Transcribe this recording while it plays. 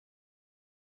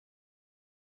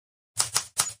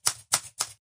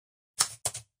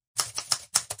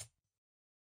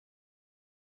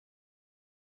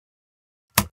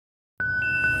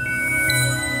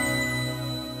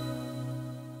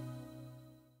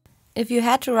If you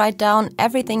had to write down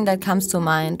everything that comes to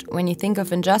mind when you think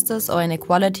of injustice or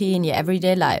inequality in your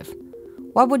everyday life,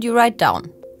 what would you write down?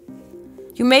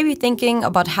 You may be thinking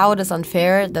about how it is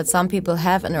unfair that some people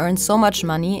have and earn so much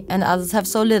money and others have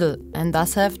so little and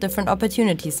thus have different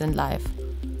opportunities in life.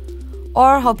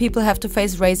 Or how people have to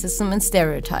face racism and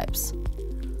stereotypes.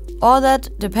 Or that,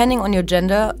 depending on your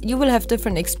gender, you will have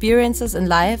different experiences in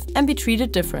life and be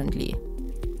treated differently.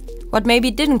 What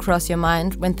maybe didn't cross your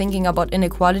mind when thinking about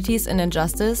inequalities and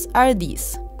injustice are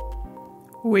these.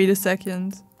 Wait a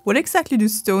second. What exactly do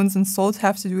stones and salt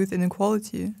have to do with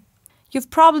inequality? You've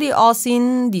probably all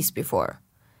seen these before.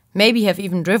 Maybe have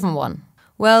even driven one.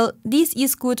 Well, these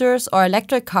e-scooters or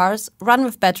electric cars run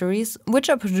with batteries which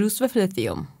are produced with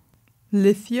lithium.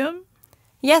 Lithium?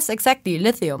 Yes, exactly,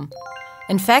 lithium.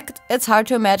 In fact, it's hard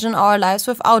to imagine our lives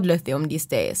without lithium these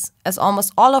days, as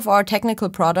almost all of our technical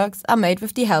products are made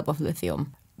with the help of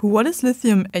lithium. But what is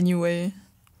lithium anyway?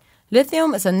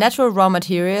 Lithium is a natural raw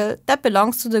material that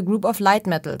belongs to the group of light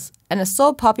metals and is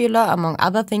so popular among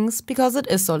other things because it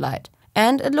is so light.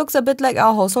 And it looks a bit like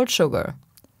our household sugar.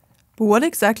 But what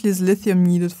exactly is lithium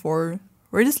needed for?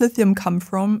 Where does lithium come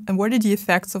from and what are the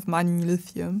effects of mining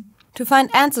lithium? To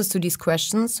find answers to these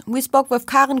questions, we spoke with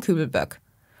Karin Küblböck,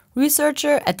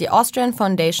 researcher at the Austrian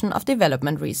Foundation of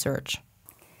Development Research.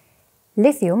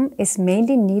 Lithium is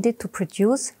mainly needed to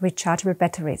produce rechargeable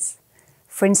batteries.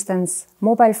 For instance,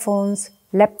 mobile phones,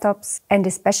 laptops, and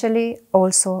especially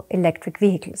also electric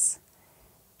vehicles.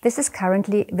 This is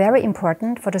currently very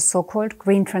important for the so-called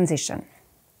green transition.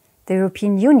 The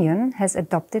European Union has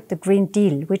adopted the Green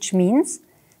Deal, which means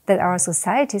that our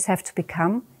societies have to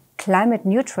become climate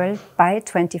neutral by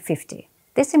 2050.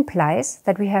 This implies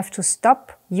that we have to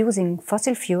stop using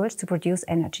fossil fuels to produce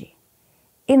energy.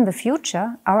 In the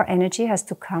future, our energy has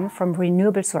to come from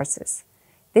renewable sources.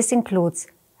 This includes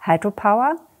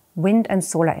hydropower, wind and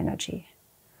solar energy.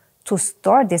 To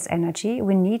store this energy,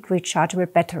 we need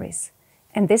rechargeable batteries.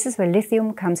 And this is where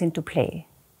lithium comes into play.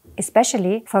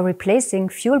 Especially for replacing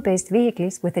fuel-based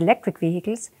vehicles with electric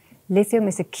vehicles, lithium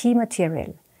is a key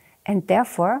material. And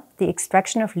therefore, the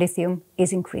extraction of lithium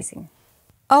is increasing.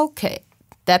 Okay,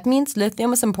 that means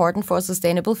lithium is important for a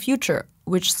sustainable future,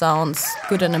 which sounds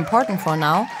good and important for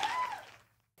now.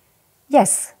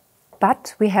 Yes,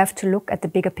 but we have to look at the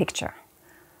bigger picture.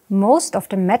 Most of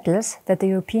the metals that the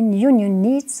European Union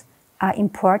needs are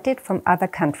imported from other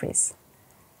countries.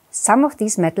 Some of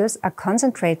these metals are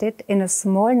concentrated in a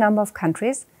small number of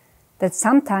countries that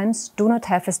sometimes do not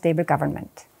have a stable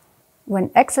government.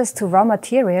 When access to raw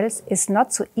materials is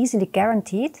not so easily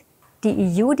guaranteed, the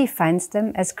EU defines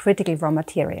them as critical raw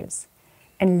materials.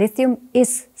 And lithium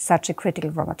is such a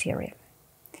critical raw material.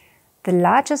 The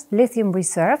largest lithium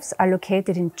reserves are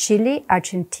located in Chile,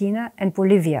 Argentina and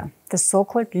Bolivia, the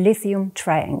so-called lithium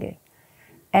triangle.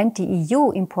 And the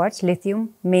EU imports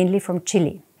lithium mainly from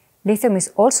Chile. Lithium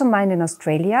is also mined in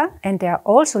Australia, and there are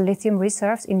also lithium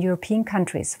reserves in European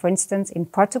countries, for instance in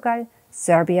Portugal,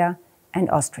 Serbia and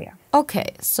Austria.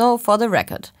 Okay, so for the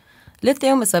record,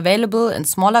 lithium is available in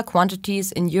smaller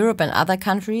quantities in Europe and other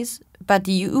countries, but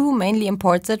the EU mainly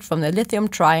imports it from the lithium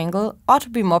triangle, or to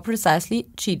be more precisely,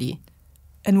 Chile.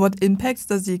 And what impacts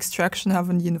does the extraction have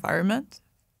on the environment?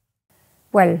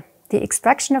 Well, the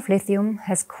extraction of lithium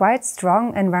has quite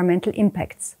strong environmental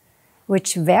impacts,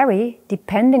 which vary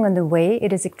depending on the way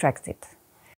it is extracted.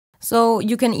 So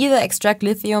you can either extract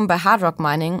lithium by hard rock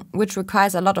mining, which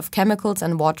requires a lot of chemicals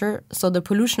and water, so the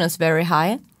pollution is very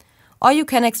high, or you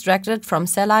can extract it from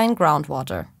saline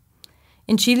groundwater.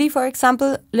 In Chile, for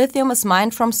example, lithium is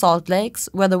mined from salt lakes,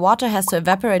 where the water has to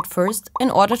evaporate first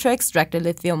in order to extract the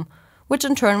lithium, which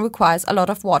in turn requires a lot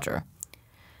of water.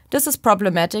 This is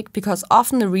problematic because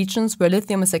often the regions where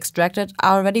lithium is extracted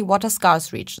are already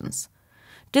water-scarce regions.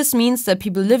 This means that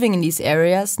people living in these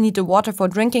areas need the water for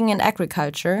drinking and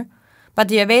agriculture, but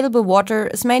the available water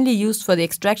is mainly used for the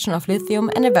extraction of lithium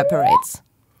and evaporates.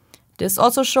 This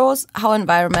also shows how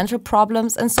environmental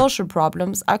problems and social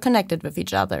problems are connected with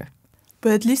each other.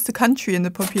 But at least the country and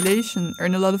the population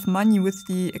earn a lot of money with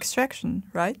the extraction,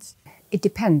 right? It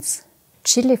depends.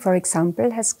 Chile, for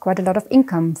example, has quite a lot of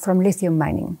income from lithium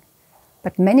mining.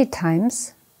 But many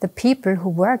times, the people who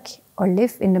work or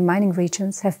live in the mining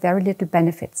regions have very little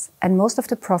benefits, and most of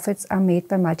the profits are made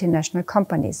by multinational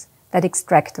companies that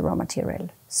extract the raw material.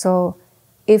 So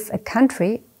if a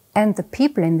country and the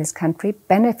people in this country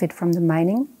benefit from the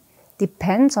mining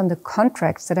depends on the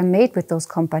contracts that are made with those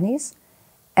companies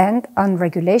and on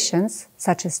regulations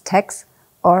such as tax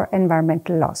or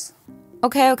environmental laws.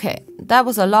 Okay, that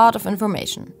was a lot of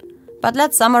information. But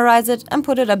let's summarize it and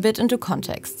put it a bit into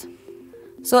context.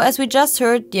 So as we just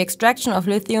heard, the extraction of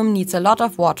lithium needs a lot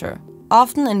of water,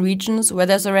 often in regions where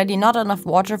there's already not enough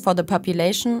water for the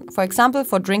population, for example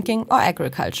for drinking or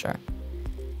agriculture.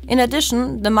 In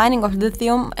addition, the mining of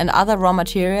lithium and other raw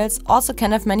materials also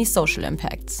can have many social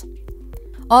impacts.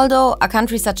 Although a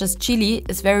country such as Chile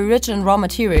is very rich in raw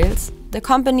materials, the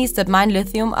companies that mine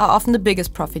lithium are often the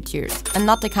biggest profiteers and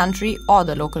not the country or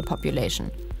the local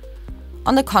population.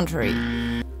 On the contrary,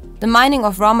 the mining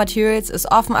of raw materials is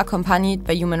often accompanied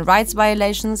by human rights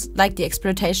violations like the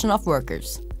exploitation of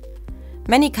workers.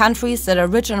 Many countries that are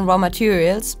rich in raw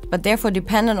materials, but therefore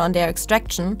dependent on their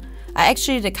extraction, are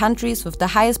actually the countries with the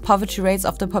highest poverty rates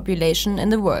of the population in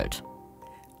the world.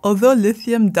 Although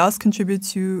lithium does contribute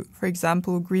to, for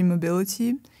example, green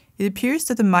mobility, it appears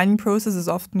that the mining process is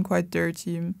often quite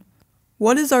dirty.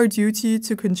 What is our duty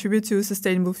to contribute to a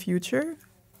sustainable future?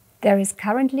 There is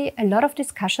currently a lot of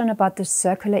discussion about the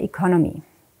circular economy.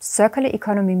 Circular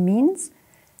economy means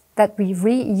that we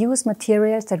reuse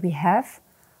materials that we have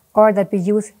or that we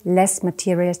use less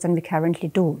materials than we currently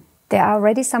do. There are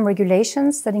already some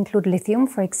regulations that include lithium,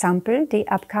 for example, the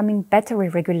upcoming battery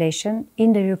regulation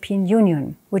in the European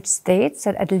Union, which states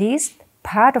that at least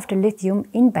part of the lithium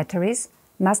in batteries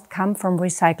must come from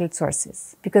recycled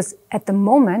sources. Because at the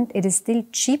moment it is still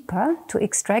cheaper to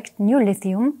extract new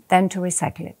lithium than to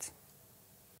recycle it.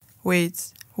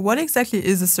 Wait, what exactly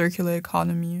is a circular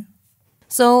economy?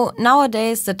 So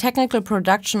nowadays the technical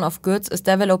production of goods is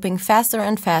developing faster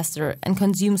and faster and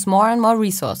consumes more and more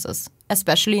resources,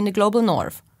 especially in the global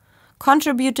north,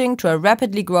 contributing to a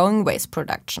rapidly growing waste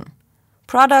production.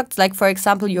 Products like, for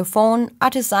example, your phone are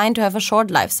designed to have a short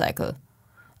life cycle.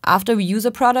 After we use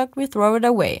a product, we throw it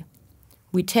away.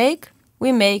 We take,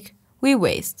 we make, we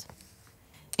waste.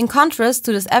 In contrast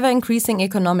to this ever-increasing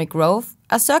economic growth,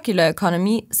 a circular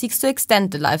economy seeks to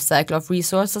extend the life cycle of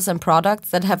resources and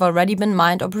products that have already been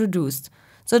mined or produced,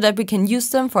 so that we can use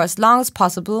them for as long as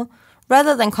possible,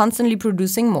 rather than constantly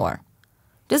producing more.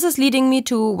 This is leading me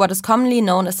to what is commonly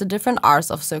known as the different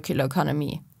R's of circular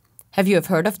economy. Have you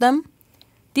heard of them?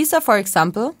 These are, for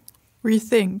example,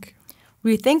 Rethink.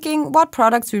 Rethinking what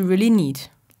products we really need.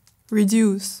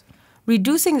 Reduce.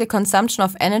 Reducing the consumption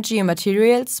of energy and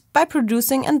materials by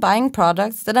producing and buying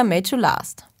products that are made to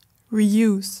last.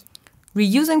 Reuse.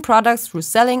 Reusing products through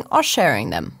selling or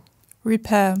sharing them.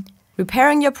 Repair.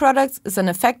 Repairing your products is an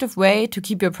effective way to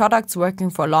keep your products working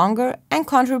for longer and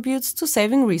contributes to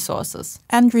saving resources.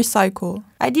 And recycle.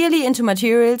 Ideally into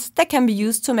materials that can be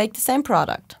used to make the same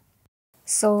product.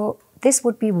 So this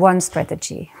would be one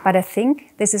strategy, but I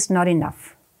think this is not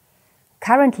enough.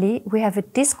 Currently, we have a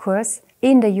discourse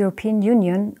in the European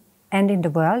Union and in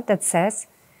the world that says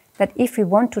that if we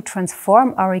want to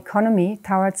transform our economy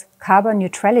towards carbon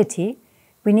neutrality,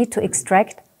 we need to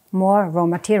extract more raw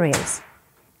materials.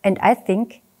 And I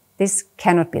think this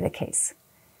cannot be the case.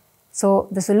 So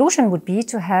the solution would be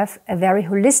to have a very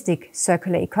holistic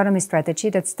circular economy strategy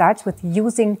that starts with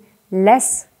using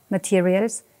less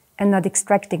materials and not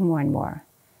extracting more and more.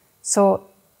 So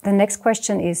the next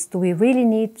question is, do we really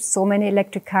need so many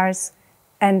electric cars?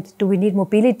 And do we need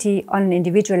mobility on an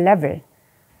individual level?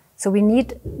 So we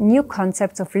need new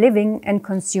concepts of living and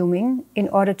consuming in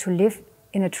order to live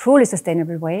in a truly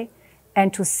sustainable way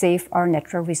and to save our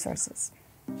natural resources.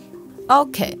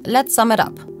 Okay, let's sum it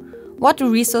up. What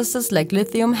do resources like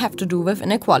lithium have to do with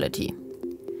inequality?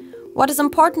 What is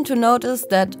important to note is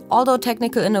that although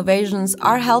technical innovations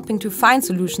are helping to find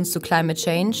solutions to climate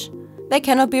change, they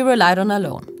cannot be relied on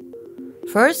alone.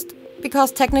 First,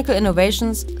 because technical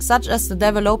innovations, such as the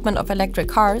development of electric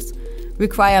cars,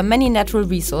 require many natural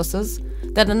resources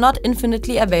that are not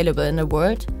infinitely available in the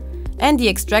world, and the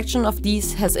extraction of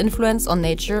these has influence on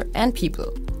nature and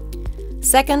people.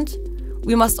 Second,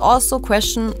 we must also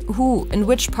question who in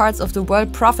which parts of the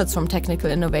world profits from technical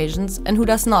innovations and who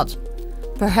does not,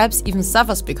 perhaps even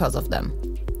suffers because of them.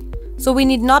 So we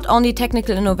need not only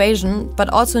technical innovation, but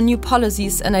also new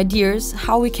policies and ideas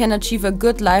how we can achieve a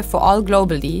good life for all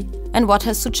globally and what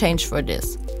has to change for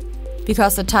this.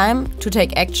 Because the time to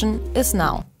take action is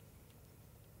now.